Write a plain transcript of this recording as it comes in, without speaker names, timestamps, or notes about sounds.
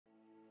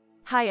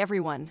Hi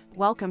everyone,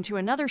 welcome to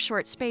another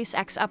short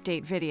SpaceX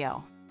update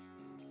video.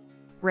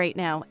 Right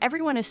now,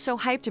 everyone is so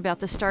hyped about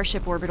the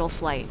Starship orbital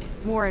flight.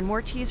 More and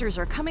more teasers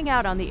are coming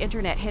out on the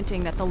internet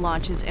hinting that the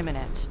launch is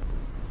imminent.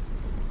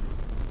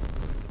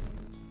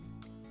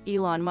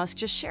 Elon Musk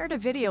just shared a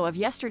video of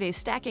yesterday's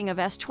stacking of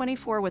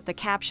S-24 with the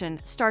caption,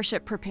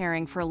 "Starship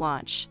preparing for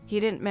launch." He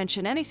didn't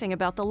mention anything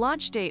about the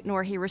launch date,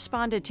 nor he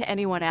responded to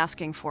anyone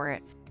asking for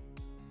it.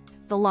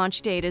 The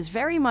launch date is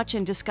very much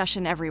in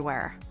discussion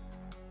everywhere.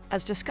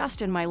 As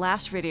discussed in my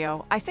last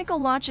video, I think a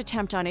launch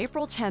attempt on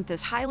April 10th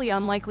is highly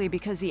unlikely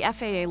because the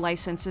FAA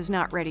license is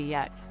not ready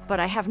yet.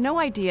 But I have no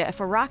idea if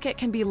a rocket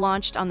can be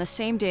launched on the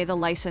same day the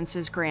license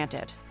is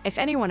granted. If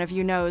anyone of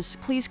you knows,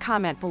 please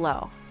comment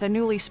below. The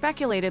newly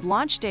speculated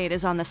launch date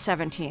is on the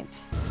 17th.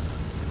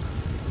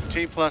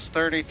 T plus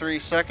 33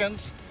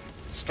 seconds.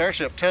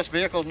 Starship test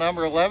vehicle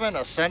number 11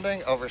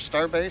 ascending over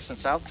Starbase in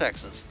South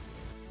Texas.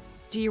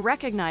 Do you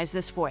recognize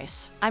this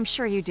voice? I'm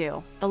sure you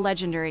do. The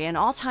legendary and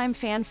all-time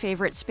fan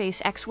favorite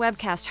SpaceX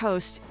Webcast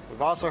host.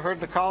 We've also heard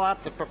the call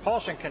out that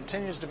propulsion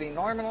continues to be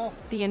nominal.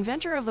 The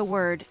inventor of the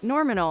word,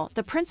 nominal,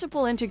 the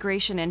principal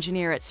integration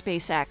engineer at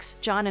SpaceX,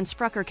 John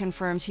Sprucker,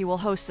 confirms he will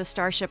host the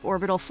Starship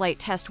orbital flight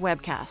test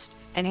webcast.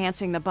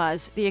 Enhancing the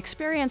buzz, the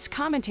experienced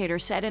commentator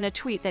said in a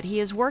tweet that he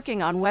is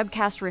working on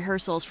webcast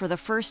rehearsals for the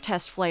first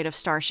test flight of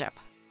Starship.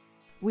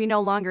 We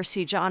no longer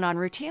see John on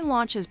routine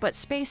launches, but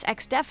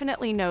SpaceX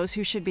definitely knows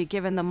who should be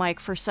given the mic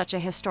for such a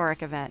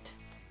historic event.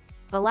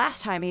 The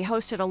last time he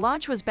hosted a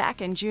launch was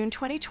back in June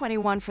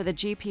 2021 for the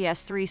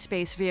GPS-3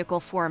 Space Vehicle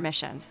 4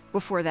 mission.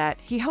 Before that,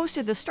 he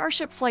hosted the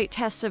Starship flight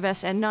tests of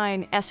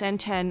SN9,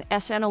 SN10,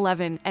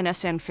 SN11, and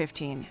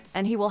SN15.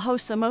 And he will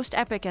host the most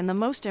epic and the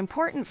most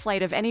important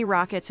flight of any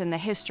rockets in the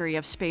history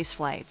of space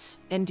flights.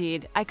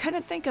 Indeed, I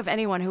couldn't think of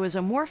anyone who is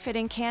a more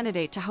fitting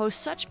candidate to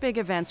host such big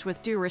events,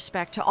 with due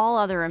respect to all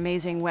other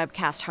amazing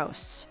webcast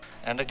hosts.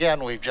 And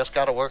again, we've just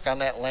got to work on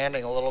that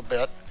landing a little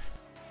bit.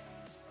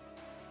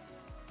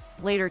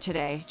 Later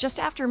today, just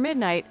after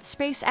midnight,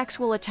 SpaceX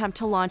will attempt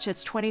to launch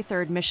its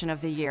 23rd mission of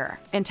the year.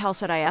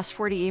 Intelsat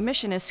IS-40E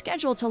mission is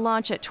scheduled to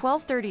launch at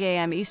 12:30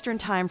 a.m. Eastern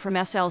Time from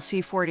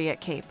SLC-40 at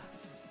Cape.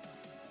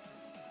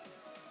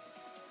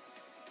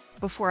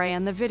 Before I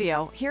end the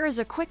video, here is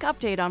a quick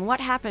update on what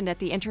happened at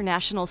the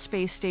International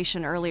Space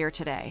Station earlier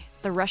today.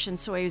 The Russian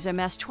Soyuz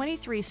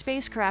MS-23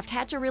 spacecraft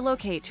had to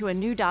relocate to a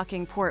new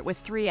docking port with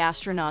 3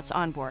 astronauts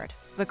on board.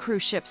 The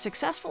cruise ship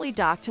successfully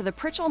docked to the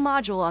Pritchell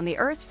module on the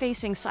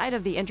Earth-facing side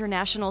of the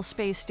International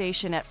Space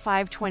Station at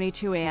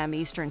 5:22 a.m.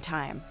 Eastern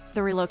Time.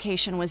 The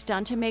relocation was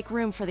done to make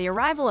room for the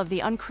arrival of the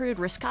uncrewed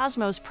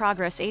Roscosmos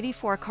Progress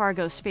 84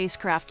 cargo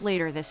spacecraft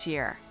later this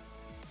year.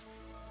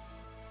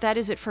 That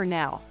is it for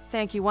now.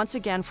 Thank you once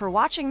again for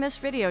watching this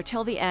video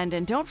till the end,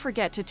 and don't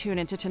forget to tune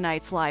into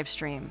tonight's live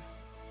stream.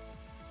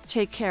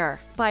 Take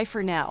care. Bye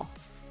for now.